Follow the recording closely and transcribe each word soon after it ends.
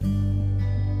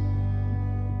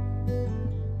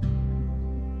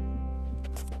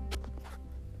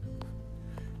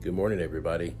Good morning,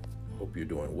 everybody. Hope you're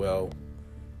doing well,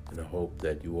 and I hope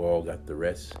that you all got the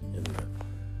rest and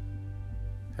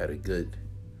had a good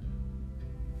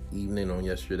evening on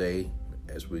yesterday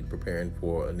as we're preparing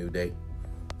for a new day.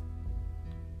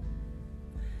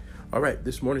 All right,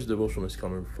 this morning's devotional is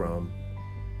coming from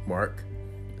Mark,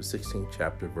 the 16th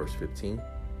chapter, verse 15,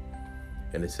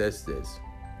 and it says this: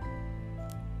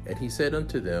 "And he said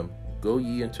unto them, Go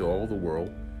ye into all the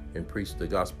world and preach the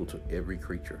gospel to every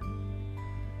creature."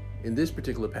 In this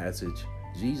particular passage,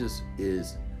 Jesus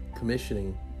is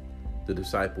commissioning the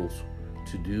disciples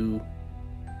to do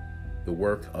the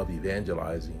work of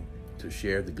evangelizing, to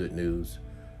share the good news,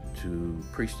 to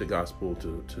preach the gospel,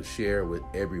 to share with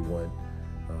everyone,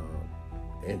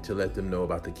 and to let them know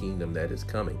about the kingdom that is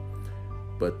coming.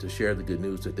 But to share the good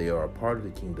news that they are a part of the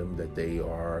kingdom, that they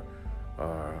are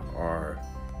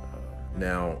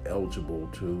now eligible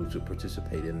to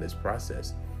participate in this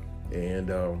process. And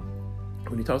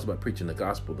when he talks about preaching the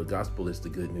gospel is the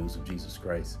good news of Jesus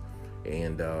Christ.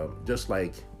 And just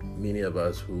like many of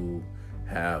us who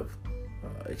have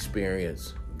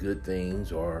experienced good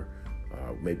things, or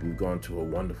maybe we've gone to a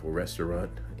wonderful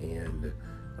restaurant and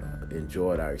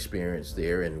enjoyed our experience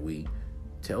there, and we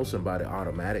tell somebody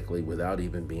automatically without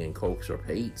even being coaxed or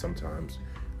paid sometimes.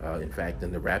 In fact,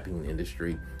 in the rapping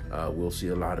industry, we'll see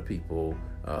a lot of people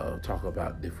talk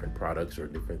about different products or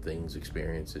different things,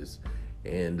 experiences,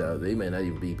 and they may not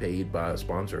even be paid by a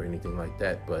sponsor or anything like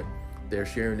that, but they're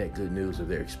sharing that good news of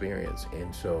their experience.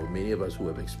 And so many of us who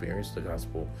have experienced the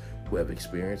gospel, who have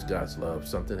experienced God's love,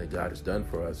 something that God has done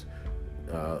for us,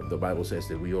 the Bible says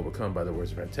that we overcome by the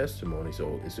words of our testimony.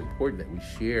 So it's important that we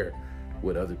share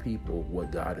with other people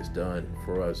what God has done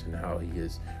for us and how he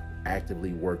is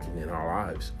actively working in our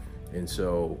lives. And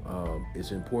so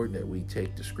it's important that we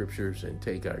take the scriptures and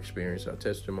take our experience, our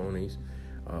testimonies,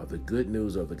 the good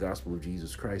news of the gospel of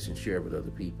Jesus Christ, and share it with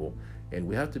other people. And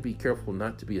we have to be careful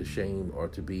not to be ashamed or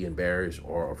to be embarrassed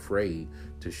or afraid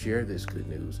to share this good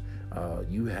news.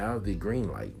 You have the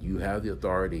green light. You have the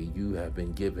authority. You have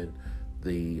been given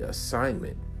the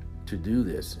assignment to do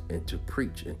this and to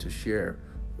preach and to share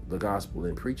the gospel.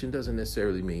 And preaching doesn't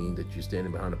necessarily mean that you're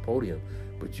standing behind a podium,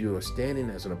 but you are standing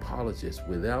as an apologist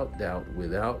without doubt,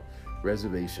 without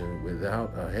reservation,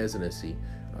 without hesitancy,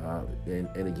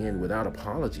 and again, without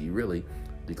apology, really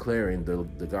declaring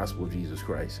the gospel of Jesus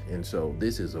Christ. And so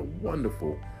this is a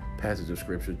wonderful passage of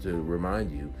scripture to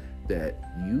remind you that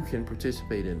you can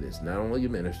participate in this. Not only a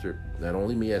minister, not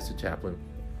only me as a chaplain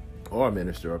or a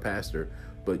minister or pastor,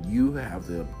 but you have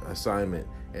the assignment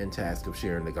and task of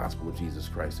sharing the gospel of Jesus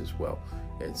Christ as well.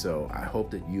 And so I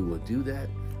hope that you will do that.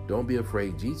 Don't be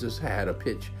afraid. Jesus had a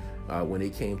pitch when he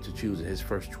came to choosing his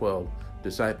first 12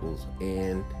 disciples,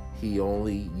 and he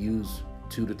only used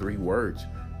 2 to 3 words,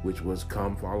 which was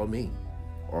 "come follow me"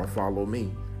 or "follow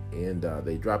me." And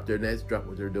they dropped their nets, dropped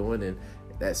what they're doing. And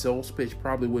that sales pitch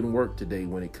probably wouldn't work today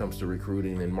when it comes to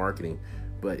recruiting and marketing,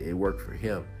 but it worked for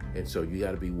him. And so you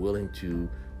got to be willing to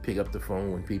pick up the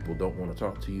phone when people don't want to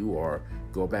talk to you, or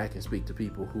go back and speak to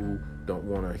people who don't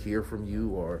want to hear from you.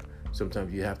 Or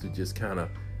sometimes you have to just kind of,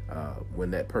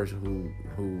 when that person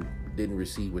who didn't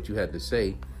receive what you had to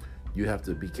say, you have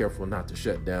to be careful not to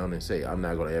shut down and say, "I'm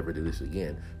not going to ever do this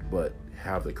again," but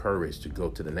have the courage to go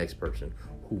to the next person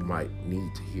who might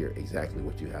need to hear exactly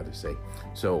what you have to say.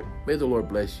 So may the Lord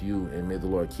bless you, and may the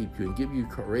Lord keep you and give you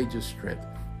courageous strength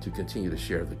to continue to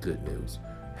share the good news.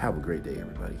 Have a great day,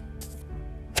 everybody.